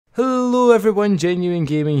Hello everyone, Genuine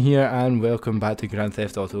Gaming here and welcome back to Grand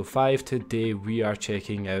Theft Auto 5. Today we are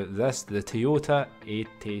checking out the Toyota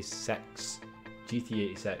 86,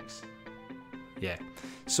 GT86. Yeah,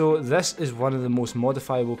 so this is one of the most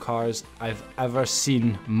modifiable cars I've ever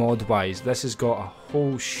seen mod-wise. This has got a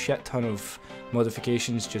whole shit ton of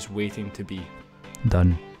modifications just waiting to be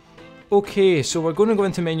done. Okay, so we're going to go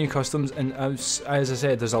into menu customs, and as I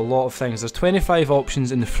said, there's a lot of things. There's 25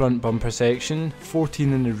 options in the front bumper section,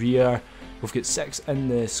 14 in the rear, we've got 6 in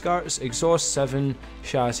the skirts, exhaust 7,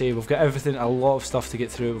 chassis, we've got everything, a lot of stuff to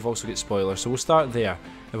get through. We've also got spoilers, so we'll start there,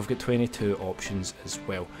 and we've got 22 options as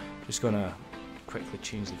well. Just going to quickly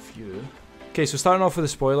change the view. Okay, so starting off with the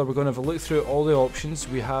spoiler, we're going to have a look through all the options.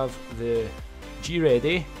 We have the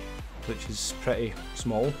G-Ready, which is pretty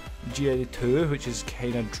small, G-Ready 2, which is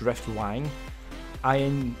kind of drift wang,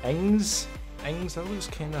 Ings, that looks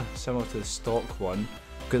kind of similar to the stock one.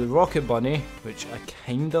 We've got the Rocket Bunny, which I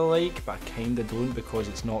kind of like, but I kind of don't because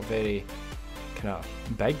it's not very kind of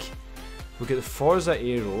big. We've got the Forza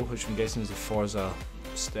Aero, which I'm guessing is the Forza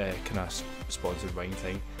kind of sponsored wing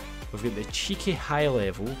thing. We've got the cheeky high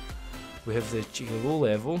level, we have the cheeky low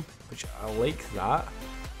level, which I like that.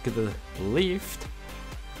 We've got the Lift.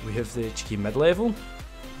 We have the cheeky mid-level,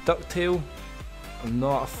 Ducktail, I'm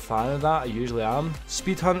not a fan of that, I usually am.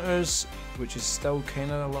 Speed Hunters, which is still kind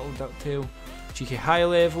of a little Ducktail. Cheeky high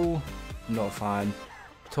level, not a fan.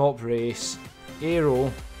 Top Race,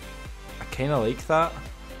 Aero, I kind of like that.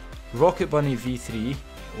 Rocket Bunny V3,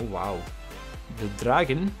 oh wow. The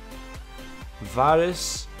Dragon,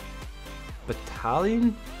 Varus,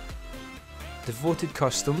 Battalion, Devoted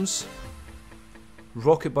Customs,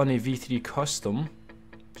 Rocket Bunny V3 Custom,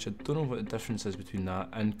 which I don't know what the difference is between that,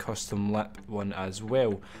 and Custom Lip one as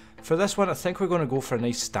well. For this one, I think we're going to go for a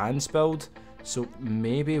nice stance build, so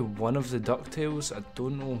maybe one of the Ducktails. I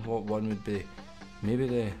don't know what one would be. Maybe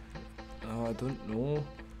the, oh, I don't know.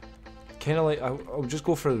 Kind of like, I'll just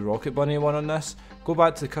go for the Rocket Bunny one on this. Go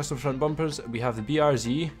back to the custom front bumpers, we have the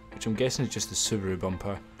BRZ, which I'm guessing is just the Subaru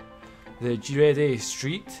bumper. The G-Ready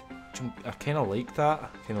Street, which I kind of like that. I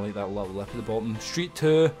kind of like that little lip at the bottom. Street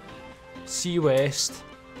 2, Sea West,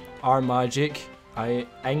 R-Magic,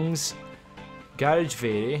 Ings, Garage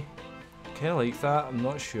Vary, kind of like that, I'm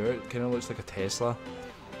not sure, it kind of looks like a Tesla.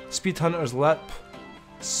 Speed Hunter's Lip,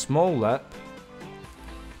 Small Lip,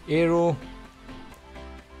 Aero,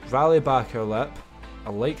 Rally Backer Lip,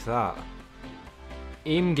 I like that.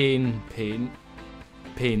 Aim Gain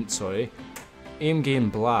Paint, sorry. Aim Gain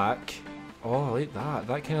Black, oh I like that,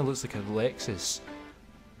 that kind of looks like a Lexus.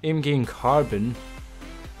 Aim Gain Carbon,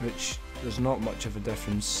 which there's not much of a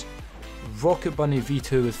difference. Rocket Bunny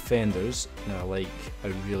V2 with fenders, now I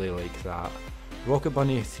really like that. Rocket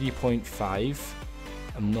Bunny 3.5,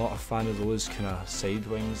 I'm not a fan of those kind of side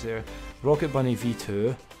wings there. Rocket Bunny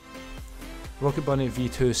V2, Rocket Bunny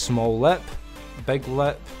V2 small lip, big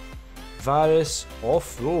lip, Varus,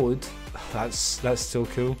 off-road, that's still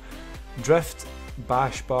cool. Drift,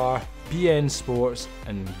 bash bar, BN Sports,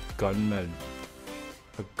 and gun mount.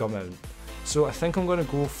 So I think I'm going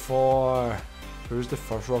to go for, where's the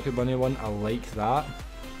first Rocket Bunny one, I like that.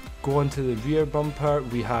 Go on to the rear bumper,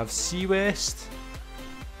 we have Sea West,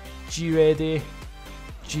 G-Ready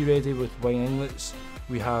with wing inlets,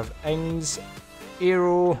 we have Ings,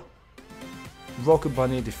 Aero, Rocket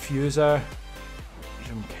Bunny Diffuser, which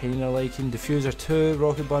I'm kind of liking, Diffuser 2,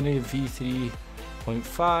 Rocket Bunny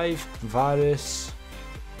V3.5, Varus,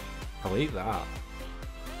 I like that,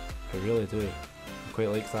 I really do.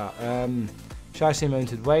 Quite like that. Chassis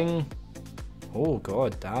mounted wing. Oh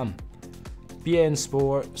god damn. BN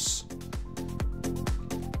Sports.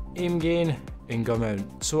 Aim Gain and gun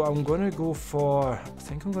mount. So I'm gonna go for, I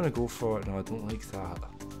think I'm gonna go for, no I don't like that.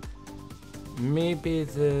 Maybe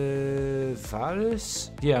the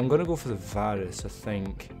Varus? Yeah, I'm gonna go for the Varus I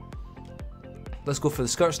think. Let's go for the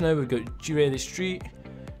skirts now. We've got G-Ready Street,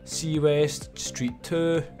 Sea West, Street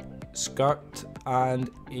 2, Skirt, and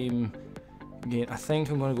Aim Gain. I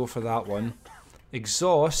think I'm going to go for that one.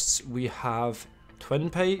 Exhausts, we have twin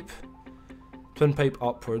pipe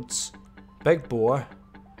upwards, big bore,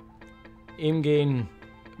 Aim Gain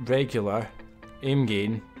regular, Aim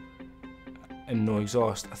Gain, and no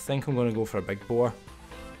exhaust. I think I'm going to go for a big bore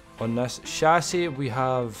on this. Chassis, we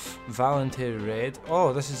have Voluntary Red.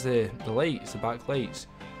 Oh, this is the lights, the back lights.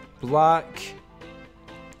 Black,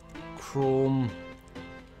 Chrome,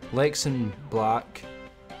 Lexan Black,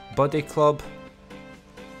 Buddy Club,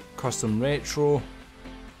 Custom Retro,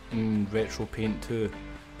 and Retro Paint 2.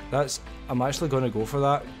 I'm actually going to go for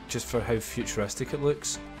that, just for how futuristic it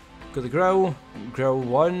looks. Got the grill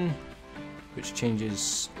 1, which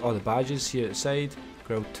changes all the badges here at the side.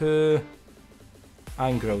 Grill 2,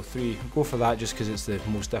 and grille 3. Go for that just because it's the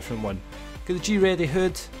most different one. Got the G-Ready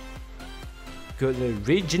hood. Got the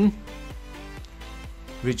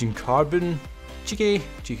Raging Carbon, Cheeky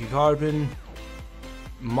Carbon,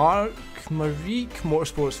 Marique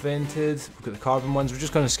Motorsports Vented. We've got the carbon ones, we're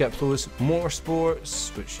just going to skip those.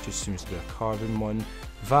 Motorsports, which just seems to be a carbon one.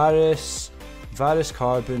 Varus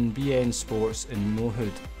Carbon, BN Sports, and no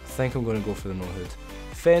hood. I think I'm going to go for the no hood.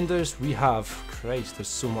 Fenders, we have, Christ, there's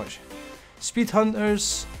so much. Speed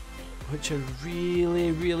Hunters, which I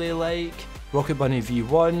really like. Rocket Bunny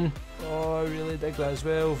V1, oh I really dig that as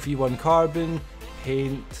well. V1 Carbon,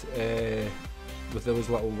 paint with those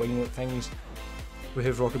little winglet things. We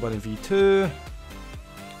have Rocket Bunny V2,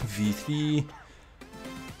 V3,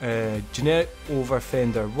 generic over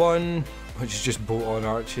Fender 1, which is just bolt-on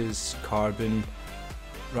arches, carbon,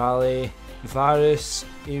 Rally, Varus,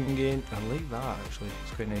 Aim Gain. I like that actually,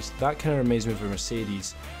 it's quite nice. That kind of reminds me of a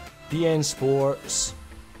Mercedes. BN Sports,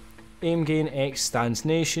 Aim Gain X Stance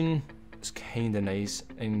Nation. It's kind of nice,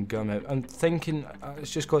 and gum out. I'm thinking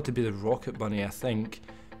it's just got to be the Rocket Bunny, I think,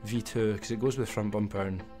 V2, because it goes with the front bumper,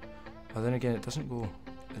 and but then again it doesn't go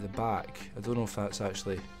at the back. I don't know if that's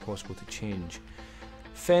actually possible to change.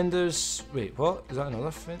 Fenders, wait, what? Is that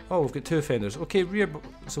another fender? Oh, we've got two fenders. Okay,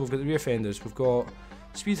 so we've got the rear fenders. We've got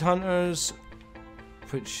Speed Hunters,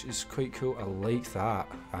 which is quite cool. I like that,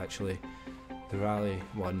 actually. The Rally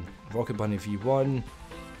one. Rocket Bunny V1,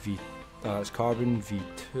 that's carbon,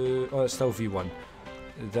 V2, oh it's still V1.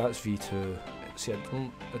 That's V2. See, I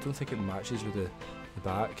don't think it matches with the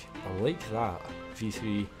back. I like that.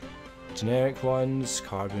 V3. Generic ones,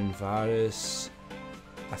 carbon, Varus.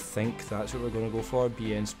 I think that's what we're going to go for.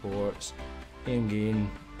 BN Sports, Aim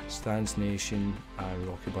Gain, Stance Nation, and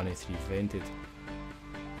Rocket Bunny 3 Vented.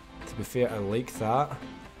 To be fair, I like that,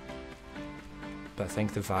 but I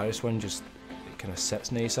think the Varus one just kind of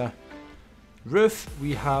sits nicer. Roof,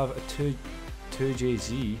 we have a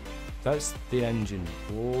 2JZ. That's the engine.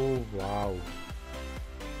 Oh wow.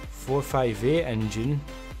 458 engine,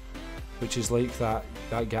 which is like that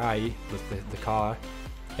guy with the car.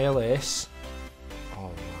 LS. Oh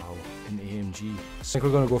wow, an AMG. I think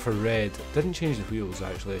we're going to go for red. Didn't change the wheels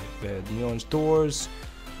actually. Neons doors.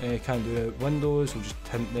 Can't do it. Windows, we'll just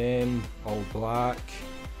tint them. All black.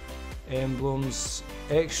 Emblems.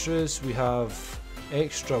 Extras, we have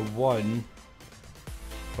extra 1,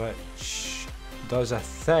 which does a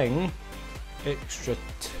thing. Extra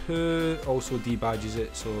 2 also debadges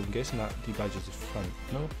it, so I'm guessing that debadges the front.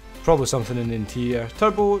 No? Probably something in the interior.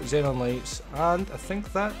 Turbo, xenon lights, and I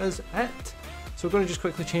think that is it. So we're going to just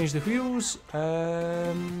quickly change the wheels.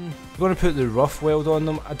 We're going to put the rough weld on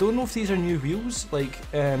them. I don't know if these are new wheels. Like,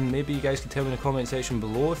 maybe you guys can tell me in the comment section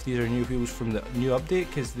below if these are new wheels from the new update,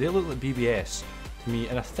 because they look like BBS to me,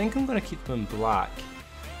 and I think I'm going to keep them in black.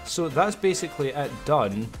 So that's basically it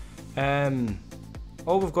done.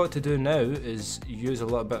 All we've got to do now is use a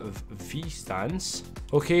little bit of V-stance.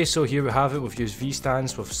 Okay, so here we have it. We've used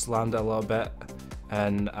V-stance, we've slammed it a little bit,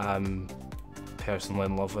 and I'm personally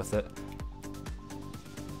in love with it.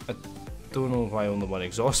 I don't know why only one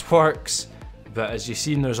exhaust works, but as you've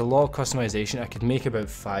seen, there's a lot of customization. I could make about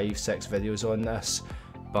 5-6 videos on this,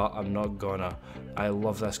 but I'm not gonna. I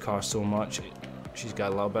love this car so much. She's got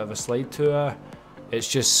a little bit of a slide to her.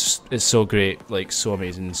 It's so great, like so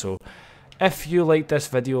amazing. So if you liked this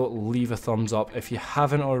video, leave a thumbs up. If you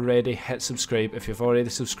haven't already, hit subscribe. If you've already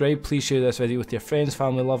subscribed, please share this video with your friends,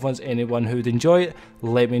 family, loved ones, anyone who would enjoy it.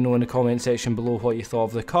 Let me know in the comment section below what you thought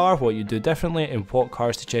of the car, what you do differently, and what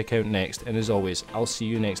cars to check out next. And as always, I'll see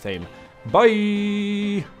you next time.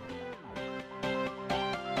 Bye!